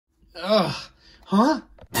Ugh. Huh?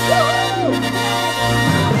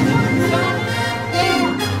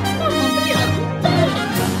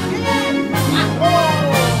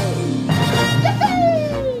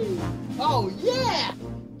 Oh, yeah!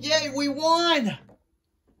 Yay, we won!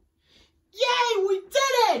 Yay, we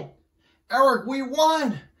did it! Eric, we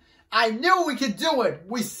won! I knew we could do it!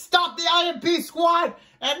 We stopped the I.M.P squad,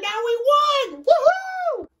 and now we won!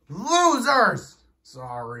 Woohoo! Losers!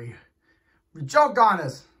 Sorry. We joke on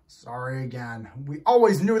us. Sorry again. We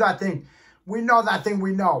always knew that thing. We know that thing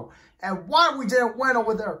we know. And why we didn't win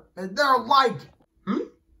over there? And they're like,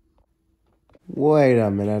 Wait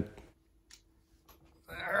a minute.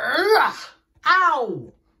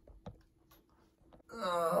 Ow!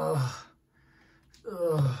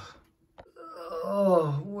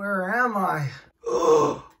 Where am I?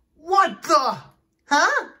 What the?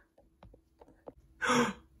 Huh?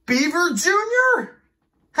 Beaver Jr.?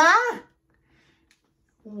 Huh?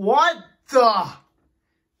 What the?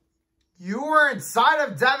 You were inside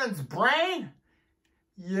of Devin's brain?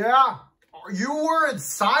 Yeah. You were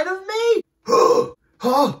inside of me?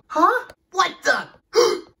 Huh? What the?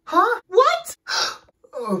 Huh? What?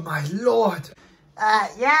 Oh my lord.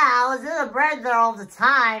 Yeah, I was in the brain there all the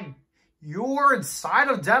time. You were inside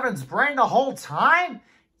of Devin's brain the whole time?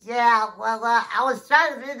 Yeah, well, I was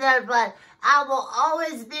trying to be there, but I will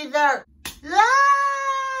always be there.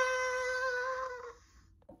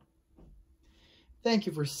 Thank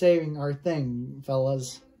you for saving our thing,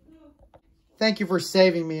 fellas. Thank you for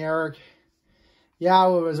saving me, Eric. Yeah,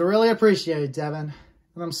 it was really appreciated, Devin.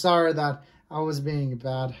 And I'm sorry that I was being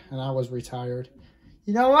bad and I was retired.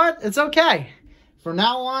 You know what? It's okay. From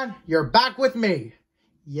now on, you're back with me.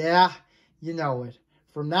 Yeah, you know it.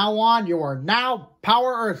 From now on, you are now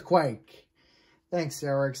Power Earthquake. Thanks,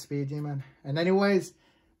 Eric, Speed Demon. And anyways,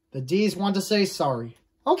 the D's want to say sorry.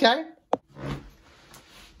 Okay.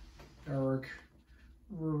 Eric,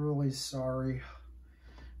 we're really sorry.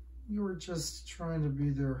 You were just trying to be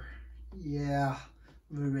there. Yeah,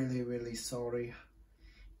 we're really, really sorry.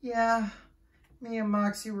 Yeah, me and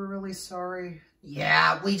Moxie were really sorry.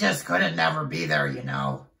 Yeah, we just couldn't never be there, you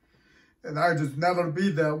know. And I just never be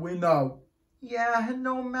there, we know. Yeah, and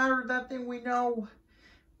no matter that thing we know,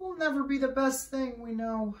 we'll never be the best thing we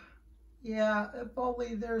know. Yeah, if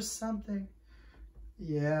only there's something.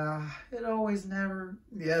 Yeah, it always never.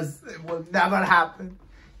 Yes, it will never happen.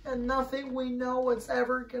 And nothing we know is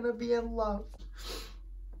ever gonna be in love.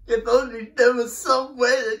 If only there was some way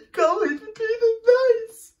that going to be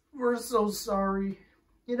nice. We're so sorry.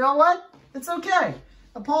 You know what? It's okay.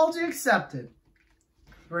 Apology accepted.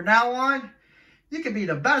 From now on, you can be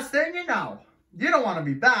the best thing you know. You don't want to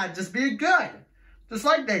be bad, just be good. Just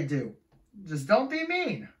like they do. Just don't be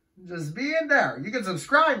mean. Just be in there. You can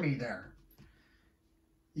subscribe me there.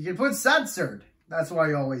 You can put censored. That's what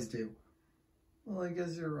I always do. Well, I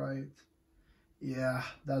guess you're right. Yeah,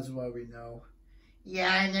 that's what we know.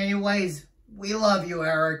 Yeah, and anyways, we love you,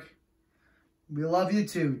 Eric. We love you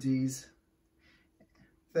too, Deez.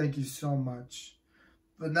 Thank you so much.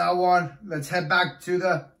 From now on, let's head back to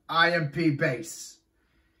the I.M.P base.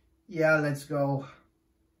 Yeah, let's go.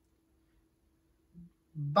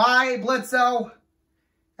 Bye, Blitzo.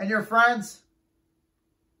 And your friends.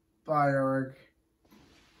 Bye, Eric.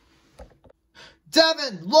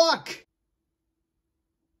 Devin, look!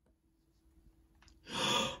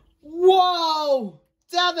 Whoa!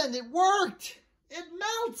 Devin, it worked! It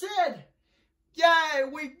melted! Yay,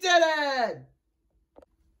 we did it!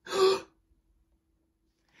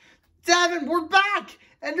 Devin, we're back!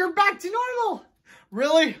 And you're back to normal!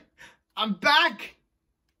 Really? I'm back?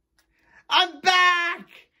 I'm back!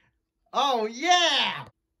 Oh, yeah!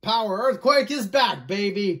 Power Earthquake is back,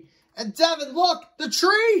 baby! And Devin, look! The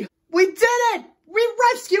tree! We did it! We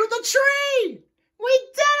rescued the tree! We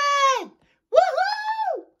did it!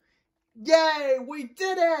 Woohoo! Yay, we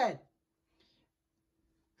did it!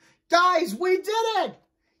 Guys, we did it!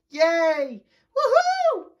 Yay!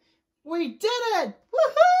 Woohoo! We did it!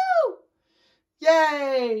 Woohoo!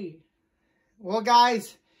 Yay! Well,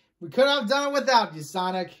 guys, we couldn't have done it without you,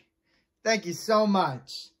 Sonic. Thank you so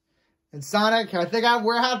much. And Sonic, I think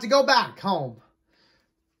we're have to go back home.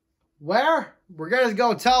 Where? We're going to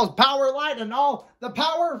go tell Power Light and all the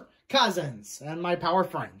Power cousins and my Power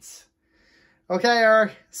friends. Okay,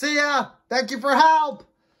 Eric. See ya. Thank you for help.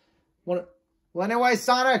 Well, anyway,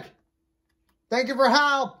 Sonic, thank you for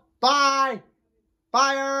help. Bye.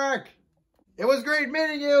 Bye, Eric. It was great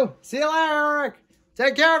meeting you. See you later, Eric.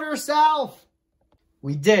 Take care of yourself.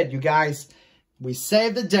 We did, you guys. We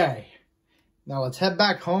saved the day. Now let's head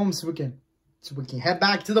back home so we can head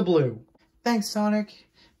back to the blue. Thanks, Sonic.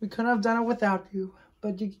 We couldn't have done it without you.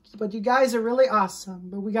 but you guys are really awesome.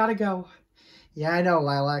 But we gotta go. Yeah, I know,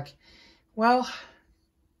 Lilac. Well,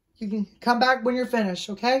 you can come back when you're finished,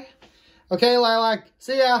 okay? Okay, Lilac.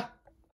 See ya.